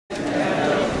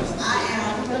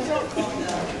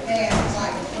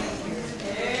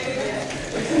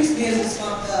business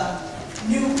from the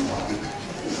new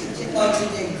of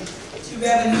today. To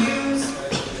revenues,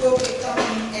 corporate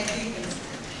company, and people.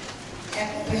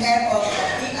 On behalf of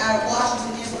E.I.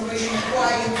 Washington Inspirational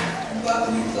Choir, we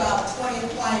welcome you to our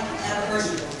 20th choir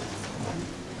anniversary.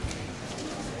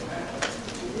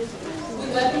 We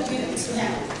welcome you to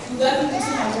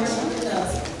have worship with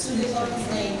us, to lift up His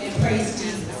name and praise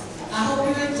Jesus. I hope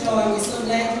you enjoy. We're so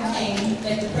glad you came.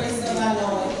 Let the presence of our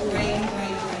Lord reign,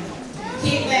 reign, reign.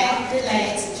 Kick back,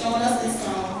 relax, join us in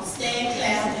song, stand,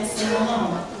 clap, and sing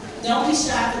along. Don't be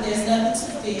shy, for there's nothing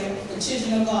to fear. The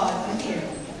children of God are here.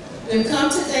 We've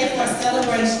come today for a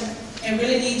celebration and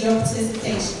really need your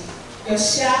participation. Your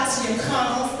shouts, your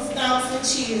calls, stomps, and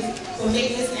cheers will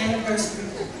make this anniversary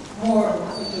memorable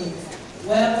for you.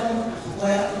 Welcome,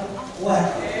 welcome,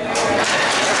 welcome.